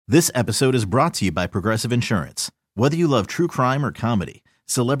This episode is brought to you by Progressive Insurance. Whether you love true crime or comedy,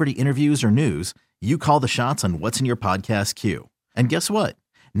 celebrity interviews or news, you call the shots on what's in your podcast queue. And guess what?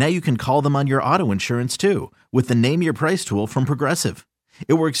 Now you can call them on your auto insurance too with the Name Your Price tool from Progressive.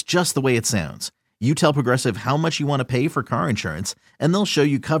 It works just the way it sounds. You tell Progressive how much you want to pay for car insurance, and they'll show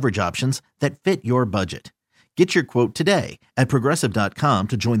you coverage options that fit your budget. Get your quote today at Progressive.com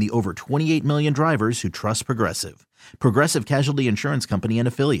to join the over 28 million drivers who trust Progressive. Progressive Casualty Insurance Company and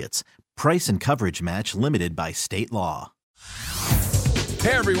Affiliates. Price and coverage match limited by state law.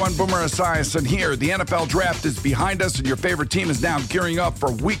 Hey everyone, Boomer Esiason here. The NFL Draft is behind us and your favorite team is now gearing up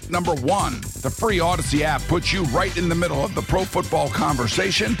for week number 1. The free Odyssey app puts you right in the middle of the pro football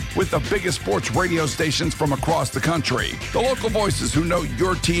conversation with the biggest sports radio stations from across the country. The local voices who know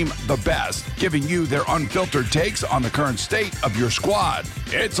your team the best, giving you their unfiltered takes on the current state of your squad.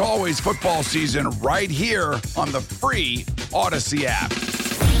 It's always football season right here on the free Odyssey app.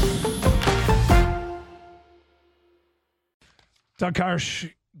 Doug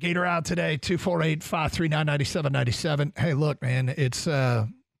Karsh, Gator out today, 248-539-9797. Hey, look, man, it's a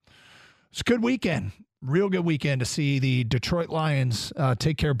good weekend. Real good weekend to see the Detroit Lions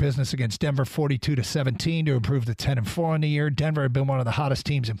take care of business against Denver 42-17 to improve to 10-4 on the year. Denver had been one of the hottest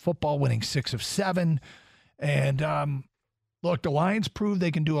teams in football, winning 6 of 7. And look, the Lions proved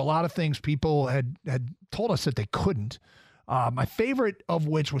they can do a lot of things people had told us that they couldn't. My favorite of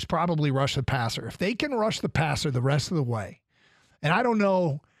which was probably rush the passer. If they can rush the passer the rest of the way, and I don't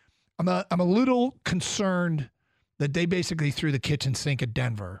know, I'm a little concerned that they basically threw the kitchen sink at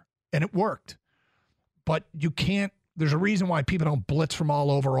Denver, and it worked. But you can't, there's a reason why people don't blitz from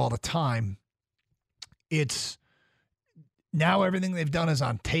all over all the time. It's now everything they've done is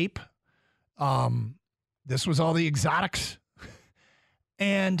on tape. This was all the exotics.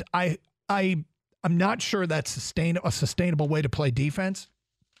 And I'm not sure that's a sustainable way to play defense.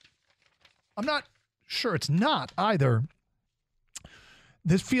 I'm not sure it's not either.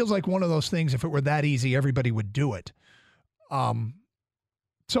 This feels like one of those things. If it were that easy, everybody would do it. So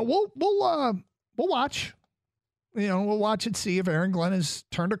we'll watch. We'll watch and see if Aaron Glenn has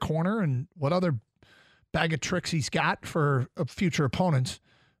turned a corner and what other bag of tricks he's got for future opponents.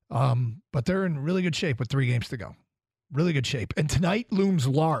 But they're in really good shape with 3 games to go. Really good shape. And tonight looms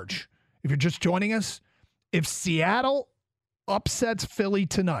large. If you're just joining us, if Seattle upsets Philly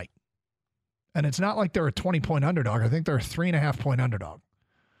tonight, and it's not like they're a 20-point underdog. I think they're a 3.5-point underdog.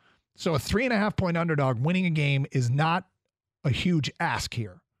 So a 3.5-point underdog winning a game is not a huge ask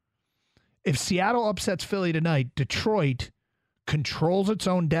here. If Seattle upsets Philly tonight, Detroit controls its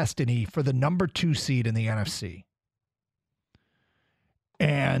own destiny for the number 2 seed in the NFC.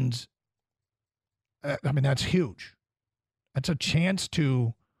 And, that's huge. That's a chance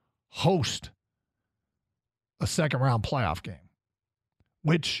to host a second-round playoff game,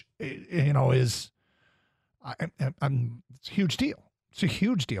 which, is it's a huge deal. It's a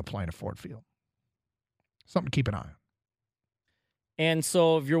huge deal playing at Ford Field. Something to keep an eye on. And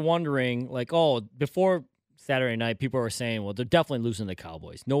so if you're wondering, before Saturday night, people were saying, well, they're definitely losing the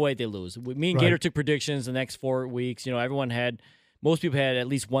Cowboys. No way they lose. Me and Gator took predictions the next 4 weeks. Most people had at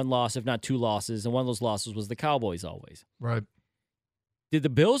least 1 loss, if not 2 losses, and one of those losses was the Cowboys always. Right. Did the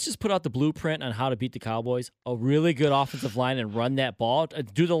Bills just put out the blueprint on how to beat the Cowboys? A really good offensive line and run that ball?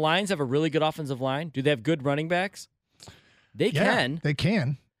 Do the Lions have a really good offensive line? Do they have good running backs? They can. They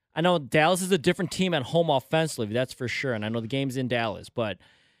can. I know Dallas is a different team at home offensively, that's for sure, and I know the game's in Dallas, but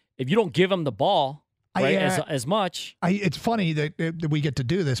if you don't give them the ball as much. It's funny that we get to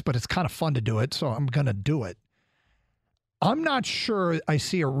do this, but it's kind of fun to do it, so I'm going to do it. I'm not sure I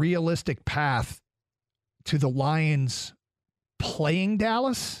see a realistic path to the Lions playing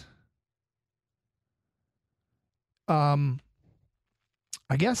Dallas. I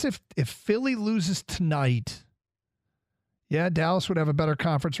guess if Philly loses tonight, Dallas would have a better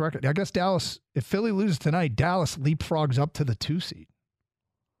conference record. I guess if Philly loses tonight, Dallas leapfrogs up to the 2 seed.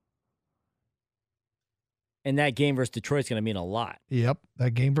 And that game versus Detroit's going to mean a lot. Yep,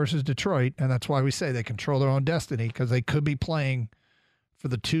 that game versus Detroit, and that's why we say they control their own destiny, because they could be playing for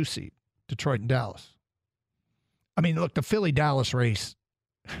the 2 seed, Detroit and Dallas. Look, the Philly-Dallas race,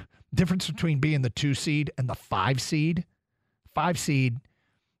 difference between being the 2 seed and the 5 seed. 5 seed,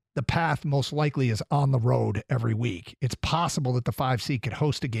 the path most likely is on the road every week. It's possible that the 5 seed could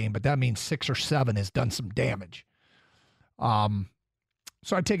host a game, but that means 6 or 7 has done some damage.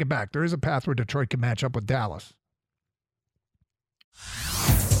 So I take it back. There is a path where Detroit can match up with Dallas.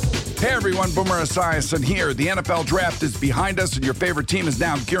 Hey everyone, Boomer Esiason here. The NFL Draft is behind us and your favorite team is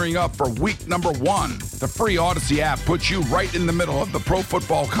now gearing up for week number 1. The free Odyssey app puts you right in the middle of the pro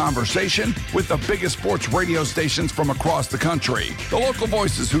football conversation with the biggest sports radio stations from across the country. The local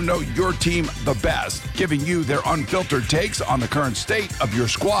voices who know your team the best, giving you their unfiltered takes on the current state of your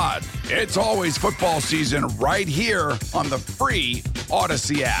squad. It's always football season right here on the free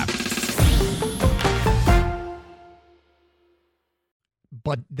Odyssey app.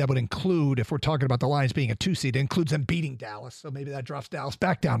 But that would include, if we're talking about the Lions being a 2 seed, it includes them beating Dallas. So maybe that drops Dallas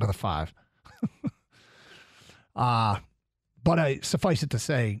back down to the 5. But suffice it to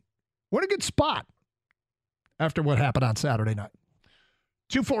say, we're in a good spot after what happened on Saturday night.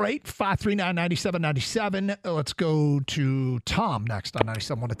 248-539-9797. Let's go to Tom next on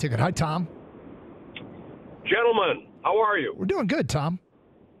 97 on a ticket. Hi, Tom. Gentlemen, how are you? We're doing good, Tom.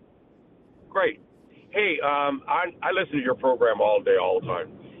 Great. Hey, I listen to your program all day, all the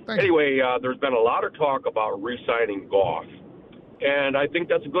time. Thank Anyway, there's been a lot of talk about re-signing Goff, and I think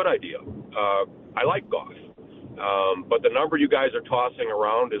that's a good idea. I like Goff, but the number you guys are tossing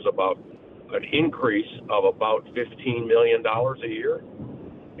around is about an increase of about $15 million a year.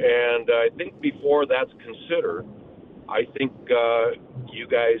 And I think before that's considered, I think you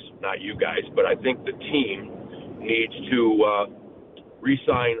guys, not you guys, but I think the team needs to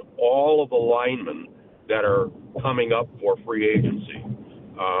re-sign all of the linemen that are coming up for free agency.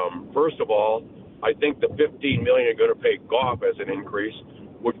 First of all, I think the $15 million you're going to pay Goff as an increase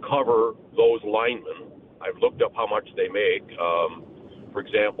would cover those linemen. I've looked up how much they make. For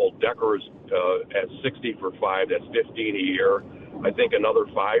example, Decker's at 60 for 5, that's 15 a year. I think another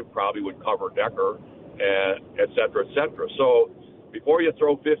 5 probably would cover Decker, et cetera, et cetera. So before you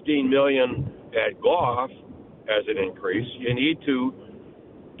throw $15 million at Goff as an increase, you need to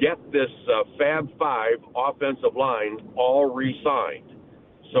get this Fab 5 offensive line all re-signed.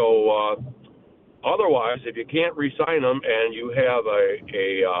 So otherwise, if you can't re-sign them and you have a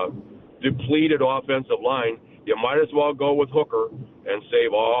depleted offensive line, you might as well go with Hooker and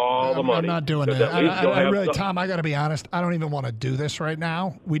save all the money. I'm not doing that. Tom, I got to be honest. I don't even want to do this right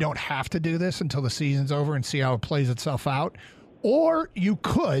now. We don't have to do this until the season's over and see how it plays itself out. Or you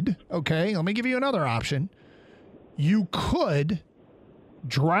could, okay, let me give you another option. You could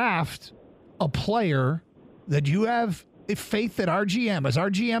draft a player that you have faith that our GM, has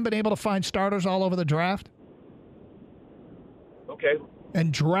our GM been able to find starters all over the draft? Okay.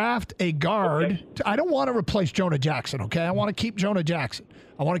 And draft a guard. Okay. I don't want to replace Jonah Jackson, okay? I want to keep Jonah Jackson.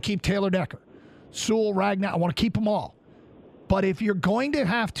 I want to keep Taylor Decker, Sewell, Ragnar. I want to keep them all. But if you're going to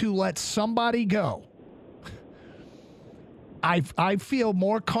have to let somebody go, I feel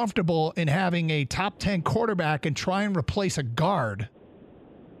more comfortable in having a top 10 quarterback and try and replace a guard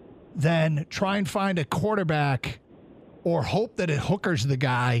than try and find a quarterback or hope that Hooker's the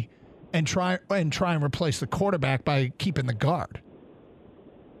guy and try and replace the quarterback by keeping the guard.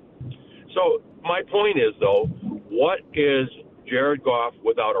 So my point is, though, what is Jared Goff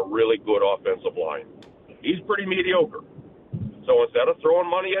without a really good offensive line? He's pretty mediocre. So instead of throwing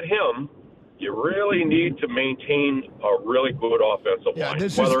money at him, you really need to maintain a really good offensive line.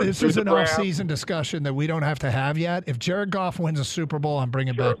 This is an off-season discussion that we don't have to have yet. If Jared Goff wins a Super Bowl, I'm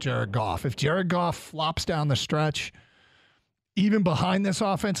bringing back Jared Goff. If Jared Goff flops down the stretch, even behind this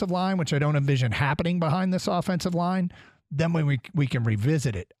offensive line, which I don't envision happening behind this offensive line, then we can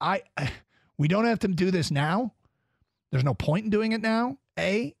revisit it. We don't have to do this now. There's no point in doing it now.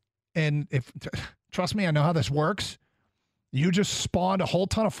 And if trust me, I know how this works. You just spawned a whole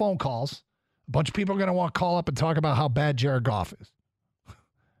ton of phone calls. A bunch of people are going to want to call up and talk about how bad Jared Goff is.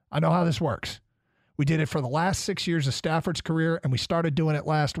 I know how this works. We did it for the last 6 years of Stafford's career, and we started doing it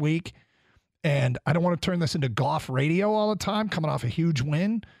last week. And I don't want to turn this into Goff radio all the time, coming off a huge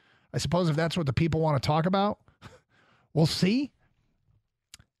win. I suppose if that's what the people want to talk about, we'll see.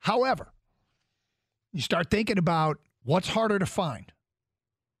 However, you start thinking about what's harder to find.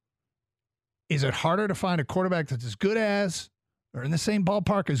 Is it harder to find a quarterback that's as good as or in the same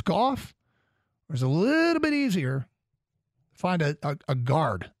ballpark as Goff? Or is it a little bit easier to find a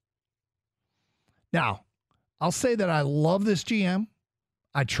guard? Now, I'll say that I love this GM.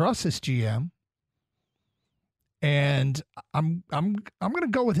 I trust this GM. And I'm going to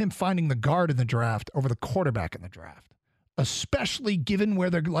go with him finding the guard in the draft over the quarterback in the draft, especially given where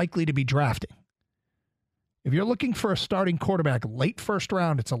they're likely to be drafting. If you're looking for a starting quarterback late first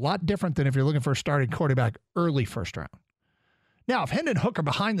round, it's a lot different than if you're looking for a starting quarterback early first round. Now, if Hendon Hooker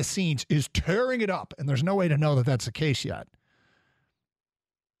behind the scenes is tearing it up, and there's no way to know that that's the case yet,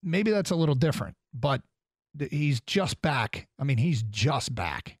 maybe that's a little different, but he's just back. I mean, he's just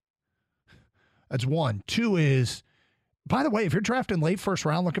back. That's one. Two is By the way, if you're drafting late first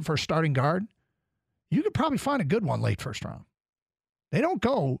round looking for a starting guard, you could probably find a good one late first round. They don't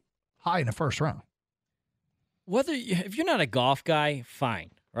go high in the first round. If you're not a Goff guy,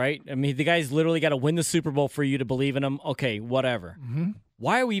 fine, right? I mean, the guy's literally got to win the Super Bowl for you to believe in him. Okay, whatever. Mm-hmm.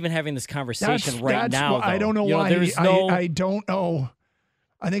 Why are we even having this conversation right that's now? I don't know why. I don't know.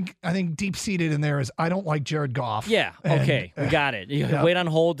 I think deep-seated in there is I don't like Jared Goff. Yeah, okay, we got it. You wait on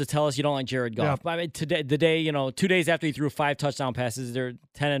hold to tell us you don't like Jared Goff. Yeah. I mean, the day, 2 days after he threw 5 touchdown passes, they're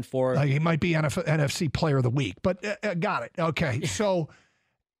 10-4. He might be NFC Player of the Week, but got it. Okay, so,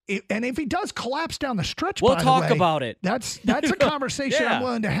 and if he does collapse down the stretch, we'll by talk the way, about it. That's a conversation Yeah. I'm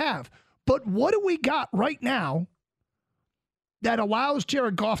willing to have. But what do we got right now that allows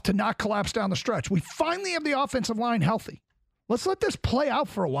Jared Goff to not collapse down the stretch? We finally have the offensive line healthy. Let's let this play out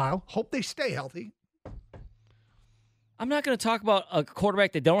for a while. Hope they stay healthy. I'm not going to talk about a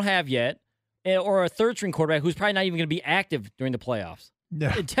quarterback they don't have yet or a third-string quarterback who's probably not even going to be active during the playoffs.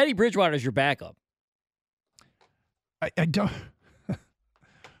 Yeah. Teddy Bridgewater is your backup. I don't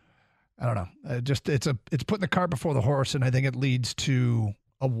know. It's putting the cart before the horse, and I think it leads to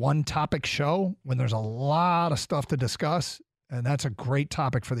a one-topic show when there's a lot of stuff to discuss, and that's a great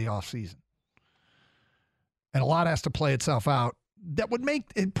topic for the offseason. And a lot has to play itself out. That would make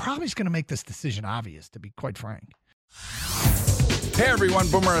it probably is going to make this decision obvious, to be quite frank. Hey everyone,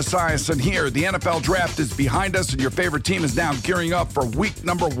 Boomer Esiason here. The NFL Draft is behind us and your favorite team is now gearing up for week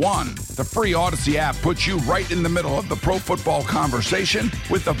number 1. The free Odyssey app puts you right in the middle of the pro football conversation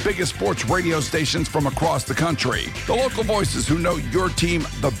with the biggest sports radio stations from across the country. The local voices who know your team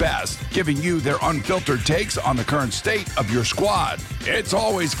the best, giving you their unfiltered takes on the current state of your squad. It's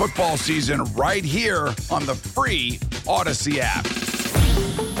always football season right here on the free Odyssey app.